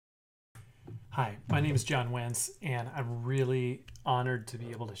Hi, my name is John Wentz, and I'm really honored to be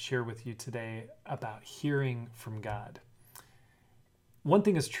able to share with you today about hearing from God. One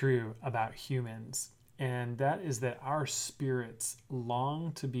thing is true about humans, and that is that our spirits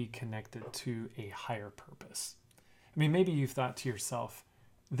long to be connected to a higher purpose. I mean, maybe you've thought to yourself,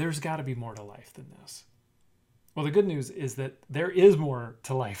 there's got to be more to life than this. Well, the good news is that there is more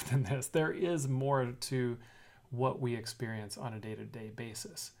to life than this. There is more to what we experience on a day to day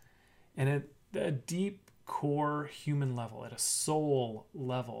basis. And at a deep core human level, at a soul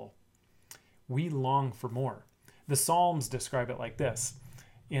level, we long for more. The Psalms describe it like this.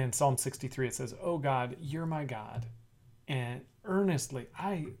 In Psalm 63, it says, "Oh God, you're my God, and earnestly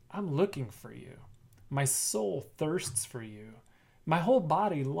I'm looking for you. My soul thirsts for you. My whole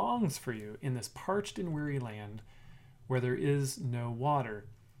body longs for you in this parched and weary land where there is no water.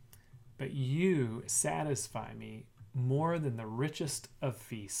 But you satisfy me more than the richest of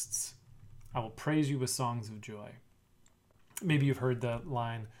feasts. I will praise you with songs of joy." Maybe you've heard the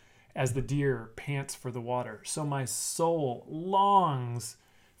line, "As the deer pants for the water, so my soul longs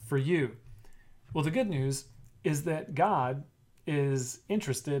for you." Well, the good news is that God is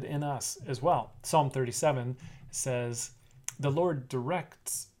interested in us as well. Psalm 37 says, "The Lord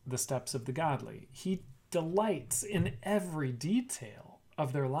directs the steps of the godly. He delights in every detail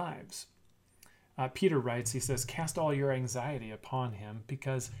of their lives." Peter writes, he says, "Cast all your anxiety upon him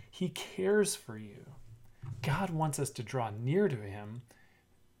because he cares for you." God wants us to draw near to him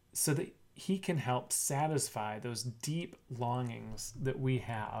so that he can help satisfy those deep longings that we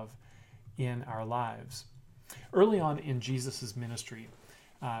have in our lives. Early on in Jesus' ministry,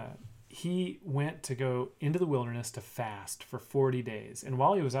 he went to go into the wilderness to fast for 40 days. And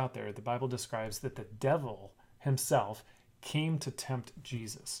while he was out there, the Bible describes that the devil himself came to tempt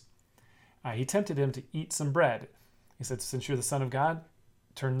Jesus. He tempted him to eat some bread. He said, "Since you're the Son of God,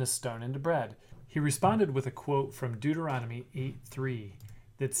 turn this stone into bread." He responded with a quote from Deuteronomy 8:3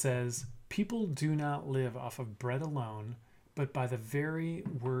 that says, "People do not live off of bread alone, but by the very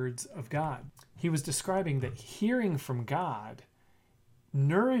words of God." He was describing that hearing from God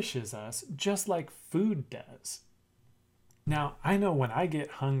nourishes us just like food does. Now, I know when I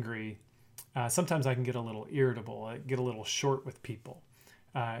get hungry, sometimes I can get a little irritable, I get a little short with people.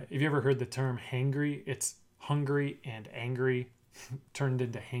 Have you ever heard the term hangry? It's hungry and angry turned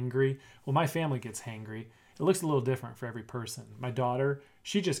into hangry. Well, my family gets hangry. It looks a little different for every person. My daughter,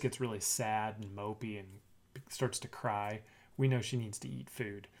 she just gets really sad and mopey and starts to cry. We know she needs to eat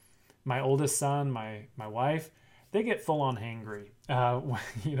food. My oldest son, my wife, they get full on hangry.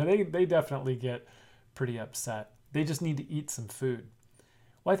 They definitely get pretty upset. They just need to eat some food.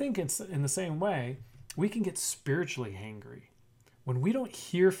 Well, I think it's in the same way, we can get spiritually hangry. When we don't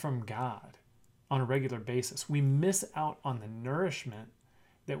hear from God on a regular basis, we miss out on the nourishment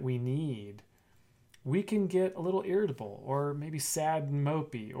that we need. We can get a little irritable or maybe sad and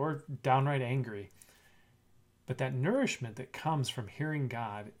mopey or downright angry. But that nourishment that comes from hearing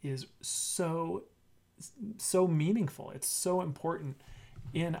God is so meaningful. It's so important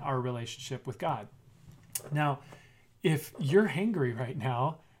in our relationship with God. Now, if you're hangry right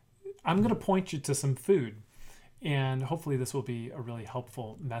now, I'm going to point you to some food. And hopefully this will be a really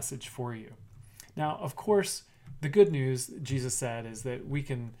helpful message for you. Now, of course, the good news, Jesus said, is that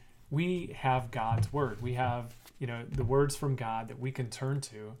we have God's word. We have, the words from God that we can turn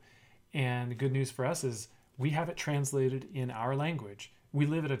to. And the good news for us is we have it translated in our language. We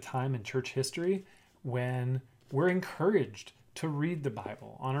live at a time in church history when we're encouraged to read the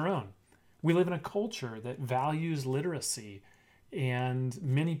Bible on our own. We live in a culture that values literacy, and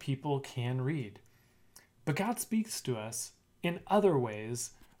many people can read. But God speaks to us in other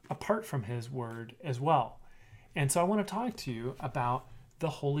ways apart from his word as well. And so I want to talk to you about the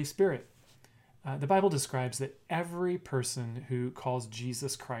Holy Spirit. The Bible describes that every person who calls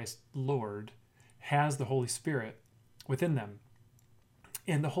Jesus Christ Lord has the Holy Spirit within them.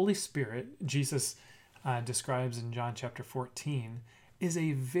 And the Holy Spirit, Jesus describes in John chapter 14, is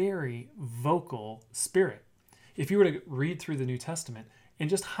a very vocal spirit. If you were to read through the New Testament and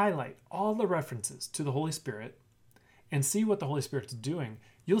just highlight all the references to the Holy Spirit and see what the Holy Spirit's doing,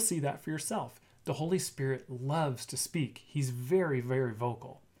 you'll see that for yourself. The Holy Spirit loves to speak. He's very, very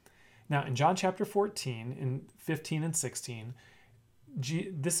vocal. Now, in John chapter 14, in 15 and 16,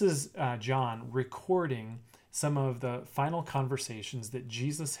 this is John recording some of the final conversations that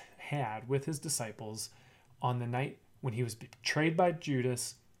Jesus had with his disciples on the night when he was betrayed by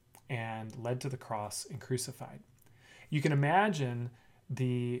Judas and led to the cross and crucified. You can imagine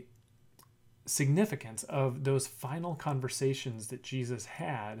the significance of those final conversations that Jesus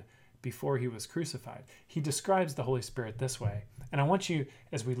had before he was crucified. He describes the Holy Spirit this way. And I want you,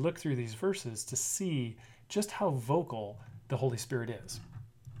 as we look through these verses, to see just how vocal the Holy Spirit is.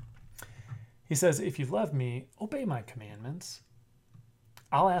 He says, if you love me, obey my commandments.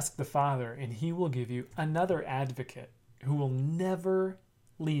 I'll ask the Father, and he will give you another advocate who will never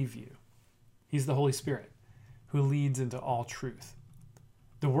leave you. He's the Holy Spirit who leads into all truth.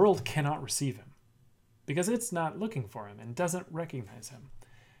 The world cannot receive him because it's not looking for him and doesn't recognize him.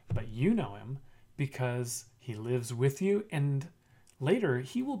 But you know him because he lives with you, and later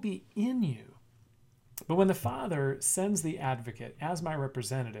he will be in you. But when the Father sends the advocate as my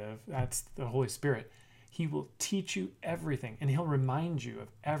representative, that's the Holy Spirit, he will teach you everything, and he'll remind you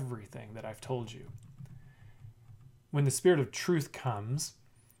of everything that I've told you. When the Spirit of truth comes,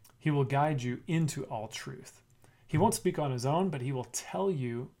 he will guide you into all truth. He won't speak on his own, but he will tell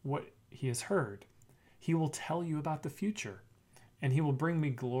you what he has heard. He will tell you about the future, and he will bring me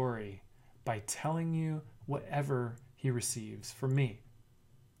glory by telling you whatever he receives from me.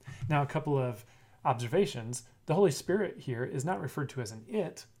 Now, a couple of observations. The Holy Spirit here is not referred to as an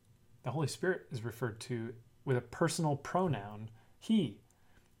it. The Holy Spirit is referred to with a personal pronoun, he.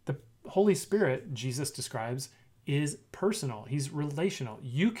 The Holy Spirit, Jesus describes, is personal. He's relational.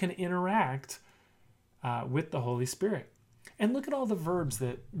 You can interact with the Holy Spirit. And look at all the verbs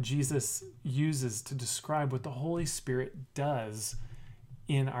that Jesus uses to describe what the Holy Spirit does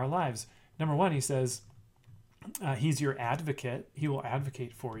in our lives. Number one, he says, he's your advocate. He will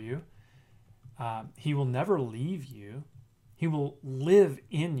advocate for you. He will never leave you. He will live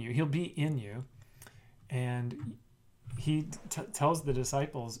in you. He'll be in you. And he tells the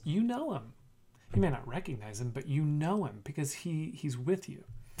disciples, you know him. You may not recognize him, but you know him because he's with you.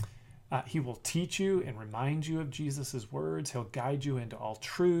 He will teach you and remind you of Jesus' words. He'll guide you into all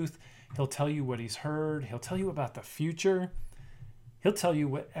truth. He'll tell you what he's heard. He'll tell you about the future. He'll tell you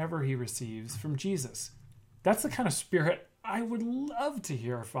whatever he receives from Jesus. That's the kind of Spirit I would love to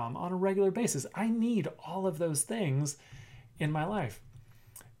hear from on a regular basis. I need all of those things in my life.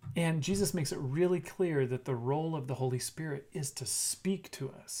 And Jesus makes it really clear that the role of the Holy Spirit is to speak to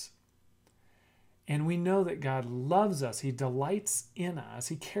us. And we know that God loves us. He delights in us.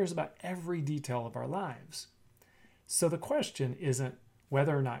 He cares about every detail of our lives. So the question isn't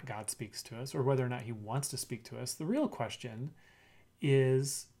whether or not God speaks to us or whether or not he wants to speak to us. The real question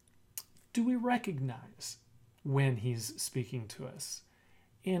is, do we recognize when he's speaking to us?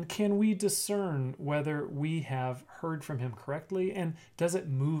 And can we discern whether we have heard from him correctly? And does it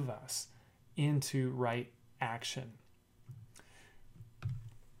move us into right action?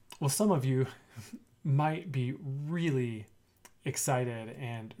 Well, some of you might be really excited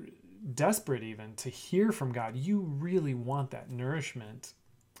and desperate even to hear from God. You really want that nourishment.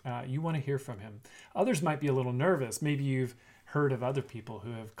 You want to hear from him. Others might be a little nervous. Maybe you've heard of other people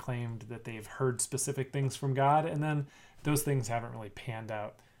who have claimed that they've heard specific things from God, and then those things haven't really panned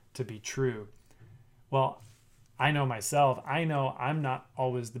out to be true. Well, I know myself. I know I'm not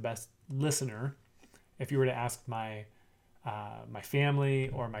always the best listener. If you were to ask my family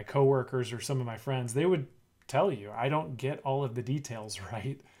or my coworkers or some of my friends, they would tell you I don't get all of the details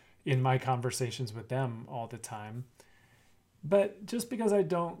right in my conversations with them all the time. But just because I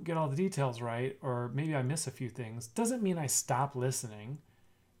don't get all the details right, or maybe I miss a few things, doesn't mean I stop listening.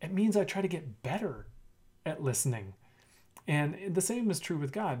 It means I try to get better at listening. And the same is true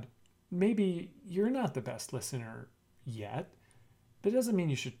with God. Maybe you're not the best listener yet, but it doesn't mean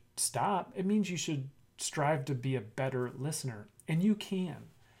you should stop. It means you should strive to be a better listener. And you can,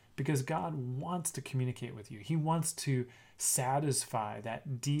 because God wants to communicate with you. He wants to satisfy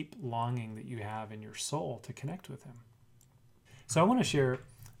that deep longing that you have in your soul to connect with him. So I want to share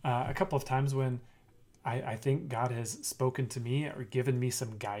a couple of times when I think God has spoken to me or given me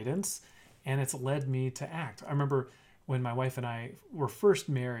some guidance, and it's led me to act. I remember when my wife and I were first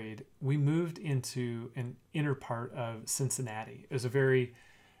married, we moved into an inner part of Cincinnati. It was a very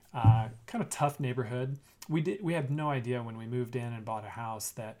kind of tough neighborhood. We had no idea when we moved in and bought a house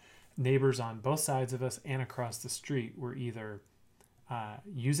that neighbors on both sides of us and across the street were either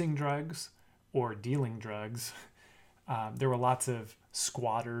using drugs or dealing drugs. There were lots of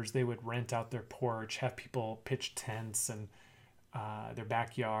squatters. They would rent out their porch, have people pitch tents and their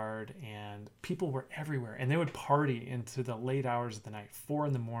backyard, and people were everywhere. And they would party into the late hours of the night, 4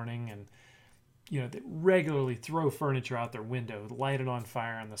 a.m, and they regularly throw furniture out their window, light it on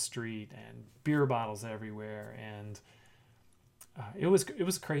fire on the street, and beer bottles everywhere. And it was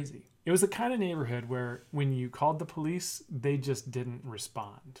crazy. It was the kind of neighborhood where when you called the police, they just didn't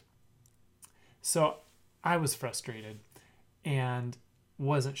respond. So I was frustrated and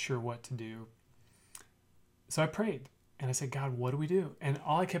wasn't sure what to do. So I prayed And I said, God, what do we do? And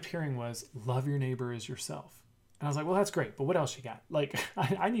all I kept hearing was, love your neighbor as yourself. And I was like, well, that's great, but what else you got? Like,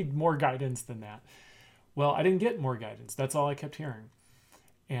 I need more guidance than that. Well, I didn't get more guidance. That's all I kept hearing.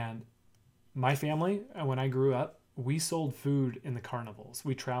 And my family, when I grew up, we sold food in the carnivals.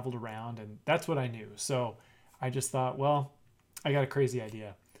 We traveled around, and that's what I knew. So I just thought, well, I got a crazy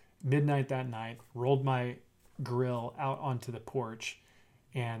idea. Midnight that night, rolled my grill out onto the porch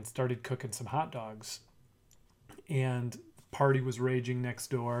and started cooking some hot dogs. And the party was raging next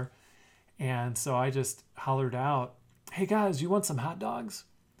door. And so I just hollered out, hey guys, you want some hot dogs?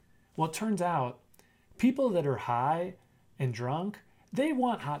 Well, it turns out people that are high and drunk, they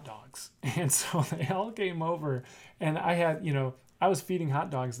want hot dogs. And so they all came over, and I had, I was feeding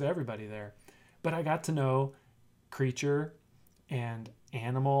hot dogs to everybody there. But I got to know Creature and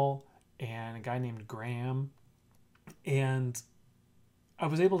Animal and a guy named Graham. And I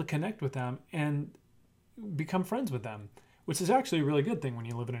was able to connect with them and become friends with them, which is actually a really good thing when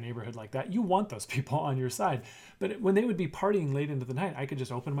you live in a neighborhood like that. You want those people on your side. But when they would be partying late into the night, I could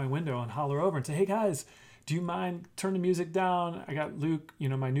just open my window and holler over and say, hey guys, do you mind turn the music down? I got Luke,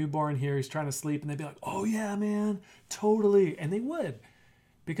 my newborn here. He's trying to sleep. And they'd be like, oh yeah, man, totally. And they would,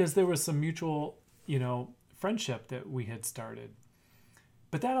 because there was some mutual, friendship that we had started.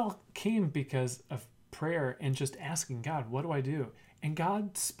 But that all came because of prayer and just asking God, what do I do? And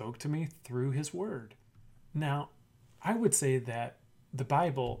God spoke to me through his word. Now, I would say that the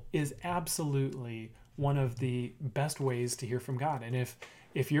Bible is absolutely one of the best ways to hear from God. And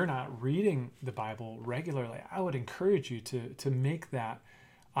if you're not reading the Bible regularly, I would encourage you to make that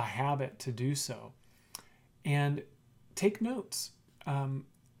a habit to do so. And take notes.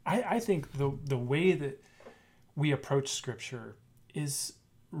 I think the way that we approach Scripture is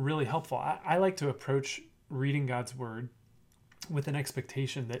really helpful. I like to approach reading God's Word with an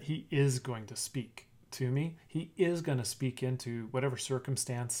expectation that he is going to speak to me. He is going to speak into whatever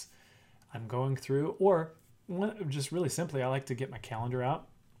circumstance I'm going through. Or just really simply, I like to get my calendar out,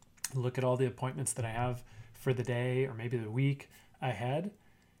 look at all the appointments that I have for the day or maybe the week ahead,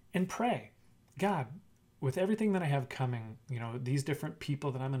 and pray. God, with everything that I have coming, these different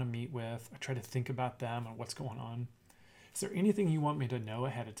people that I'm going to meet with, I try to think about them and what's going on. Is there anything you want me to know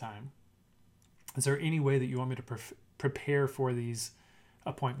ahead of time? Is there any way that you want me to prepare for these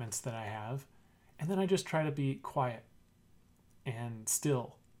appointments that I have? And then I just try to be quiet and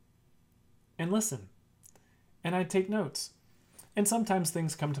still and listen. And I take notes. And sometimes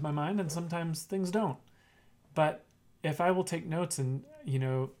things come to my mind and sometimes things don't. But if I will take notes and,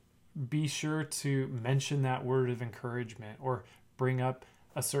 be sure to mention that word of encouragement or bring up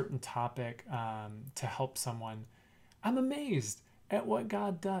a certain topic to help someone, I'm amazed at what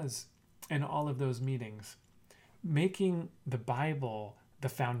God does in all of those meetings, making the Bible the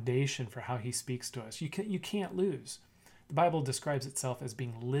foundation for how he speaks to us. You can't lose. The Bible describes itself as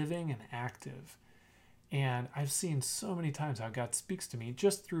being living and active. And I've seen so many times how God speaks to me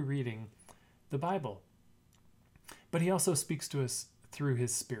just through reading the Bible. But he also speaks to us through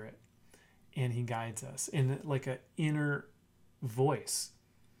his Spirit, and he guides us in like an inner voice.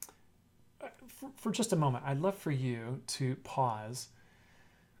 For just a moment, I'd love for you to pause,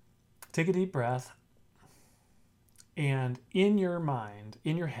 take a deep breath, and in your mind,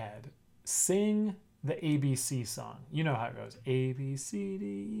 in your head, sing the ABC song. You know how it goes. A, B, C, D,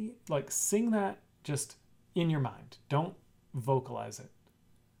 E. Like, sing that just in your mind. Don't vocalize it.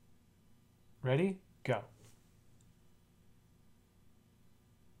 Ready? Go.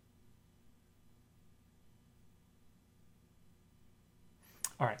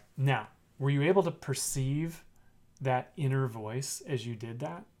 All right. Now, were you able to perceive that inner voice as you did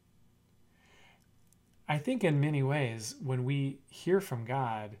that? I think in many ways, when we hear from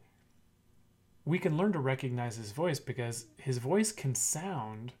God, we can learn to recognize his voice because his voice can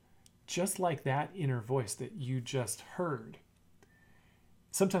sound just like that inner voice that you just heard.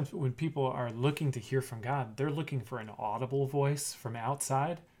 Sometimes when people are looking to hear from God, they're looking for an audible voice from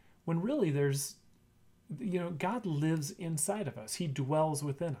outside, when really God lives inside of us. He dwells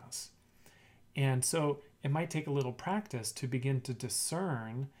within us. And so it might take a little practice to begin to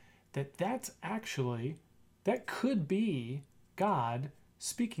discern that that could be God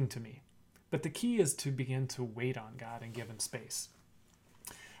speaking to me. But the key is to begin to wait on God and give him space.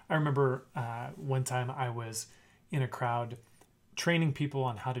 I remember one time I was in a crowd training people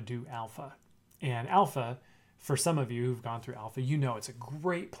on how to do Alpha. And Alpha, for some of you who've gone through Alpha, it's a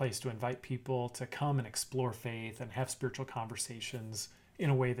great place to invite people to come and explore faith and have spiritual conversations in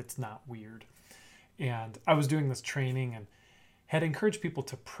a way that's not weird. And I was doing this training and had encouraged people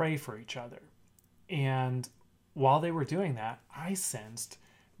to pray for each other. And while they were doing that, I sensed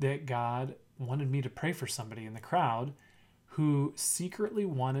that God wanted me to pray for somebody in the crowd who secretly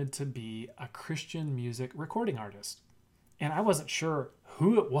wanted to be a Christian music recording artist. And I wasn't sure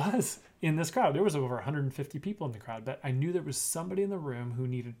who it was in this crowd. There was over 150 people in the crowd, but I knew there was somebody in the room who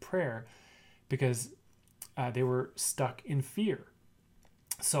needed prayer because they were stuck in fear.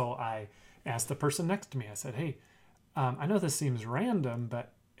 So I asked the person next to me, I said, hey, I know this seems random,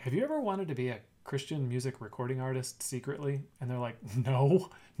 but have you ever wanted to be a Christian music recording artist secretly? And they're like, no,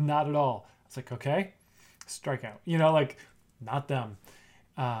 not at all. I was like, okay, strike out, not them.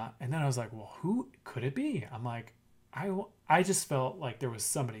 And then I was like, well, who could it be? I'm like, I just felt like there was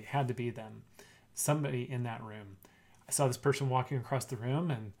somebody, had to be them, somebody in that room. I saw this person walking across the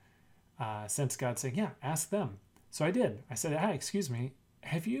room and sensed God saying, yeah, ask them. So I did. I said, hi, excuse me.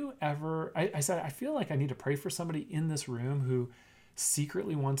 Have you ever, I said, I feel like I need to pray for somebody in this room who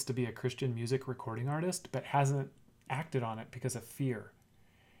secretly wants to be a Christian music recording artist, but hasn't acted on it because of fear.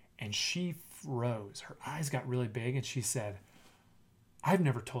 And she froze. Her eyes got really big and she said, I've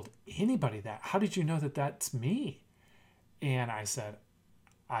never told anybody that. How did you know that that's me? And I said,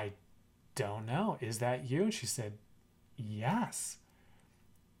 I don't know. Is that you? And she said, yes.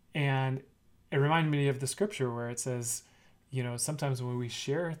 And it reminded me of the scripture where it says, sometimes when we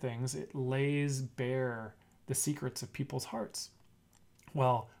share things, it lays bare the secrets of people's hearts.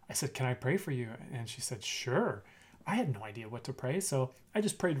 Well, I said, can I pray for you? And she said, sure. I had no idea what to pray. So I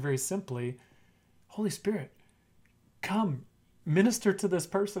just prayed very simply, Holy Spirit, come minister to this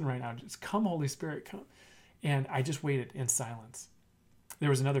person right now. Just come, Holy Spirit, come. And I just waited in silence. There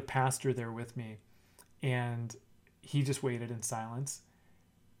was another pastor there with me, and he just waited in silence.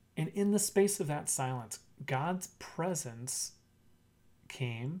 And in the space of that silence, God's presence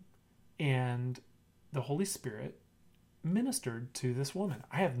came and the Holy Spirit ministered to this woman.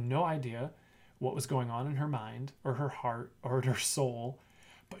 I have no idea what was going on in her mind or her heart or her soul,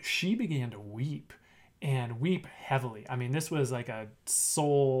 but she began to weep and weep heavily. I mean, this was like a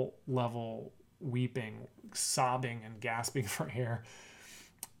soul level weeping, sobbing and gasping for air.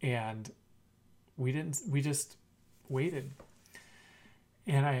 And we just waited.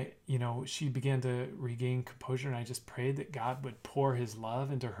 And she began to regain composure, and I just prayed that God would pour his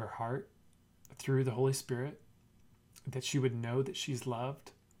love into her heart through the Holy Spirit, that she would know that she's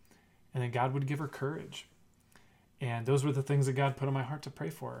loved, and that God would give her courage. And those were the things that God put on my heart to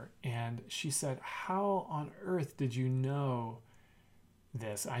pray for her. And she said, how on earth did you know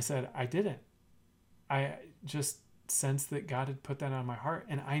this? I said, I didn't. I just sensed that God had put that on my heart,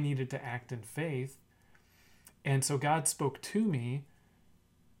 and I needed to act in faith. And so God spoke to me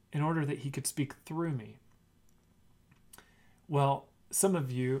in order that he could speak through me. Well, some of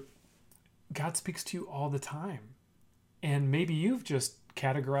you, God speaks to you all the time. And maybe you've just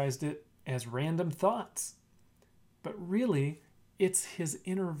categorized it as random thoughts. But really, it's his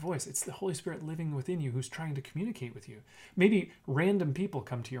inner voice. It's the Holy Spirit living within you who's trying to communicate with you. Maybe random people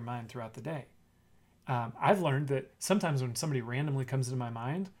come to your mind throughout the day. I've learned that sometimes when somebody randomly comes into my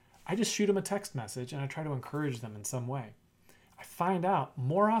mind, I just shoot them a text message and I try to encourage them in some way. I find out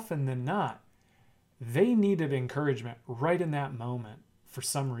more often than not, they needed encouragement right in that moment for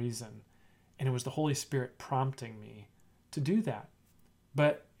some reason. And it was the Holy Spirit prompting me to do that.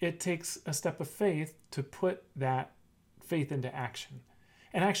 But it takes a step of faith to put that faith into action.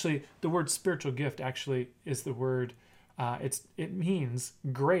 And actually, the word spiritual gift actually is the word, it means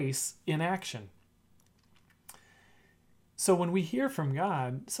grace in action. So when we hear from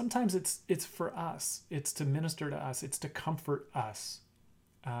God, sometimes it's for us. It's to minister to us. It's to comfort us.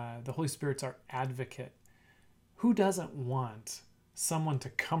 The Holy Spirit's our advocate. Who doesn't want someone to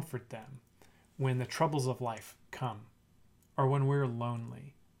comfort them when the troubles of life come, or when we're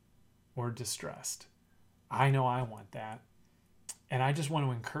lonely or distressed? I know I want that. And I just want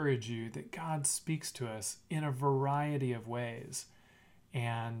to encourage you that God speaks to us in a variety of ways.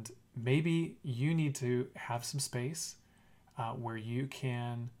 And maybe you need to have some space where you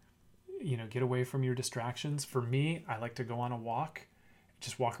can, get away from your distractions. For me, I like to go on a walk,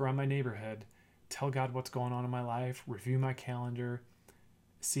 just walk around my neighborhood, tell God what's going on in my life, review my calendar,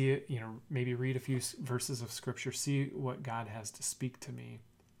 see it, maybe read a few verses of scripture, see what God has to speak to me,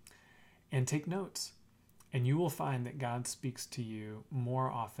 and take notes. And you will find that God speaks to you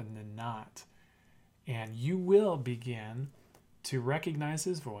more often than not. And you will begin to recognize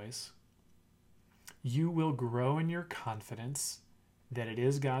his voice. You will grow in your confidence that it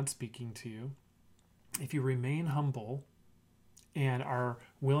is God speaking to you. If you remain humble and are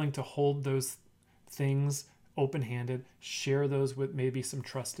willing to hold those things open-handed, share those with maybe some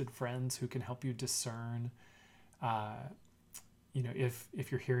trusted friends who can help you discern,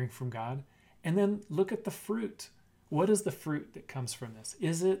 if you're hearing from God. And then look at the fruit. What is the fruit that comes from this?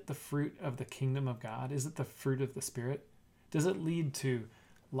 Is it the fruit of the kingdom of God? Is it the fruit of the Spirit? Does it lead to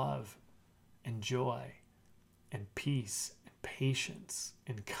love and joy and peace and patience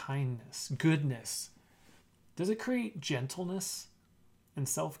and kindness, goodness? Does it create gentleness and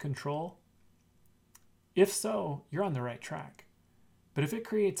self-control? If so, you're on the right track. But if it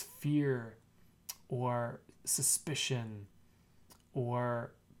creates fear or suspicion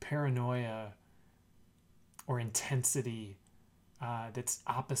or paranoia or intensity that's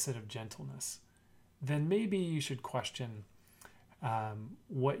opposite of gentleness, then maybe you should question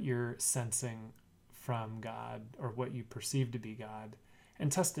what you're sensing from God or what you perceive to be God,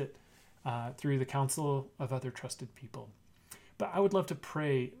 and test it through the counsel of other trusted people. But I would love to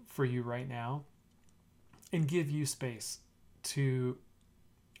pray for you right now and give you space to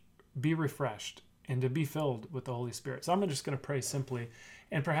be refreshed and to be filled with the Holy Spirit. So I'm just going to pray simply.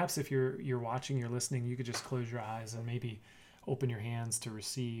 And perhaps if you're watching, you're listening, you could just close your eyes and maybe open your hands to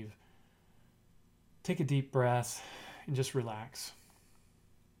receive. Take a deep breath and just relax.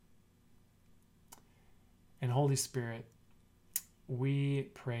 And Holy Spirit, we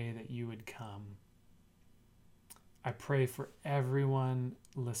pray that you would come. I pray for everyone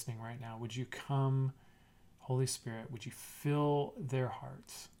listening right now. Would you come, Holy Spirit? Would you fill their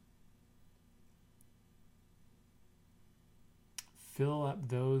hearts? Fill up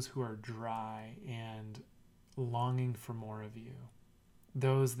those who are dry and longing for more of you.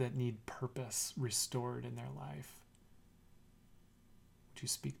 Those that need purpose restored in their life. Would you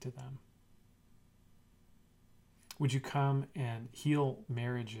speak to them? Would you come and heal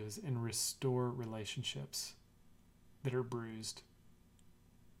marriages and restore relationships that are bruised?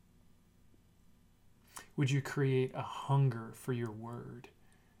 Would you create a hunger for your word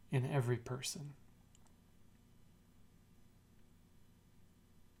in every person?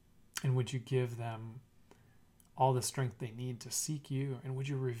 And would you give them all the strength they need to seek you? And would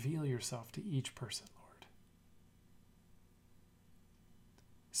you reveal yourself to each person, Lord?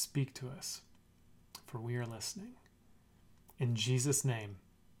 Speak to us, for we are listening. In Jesus' name,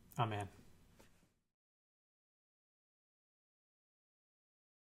 amen.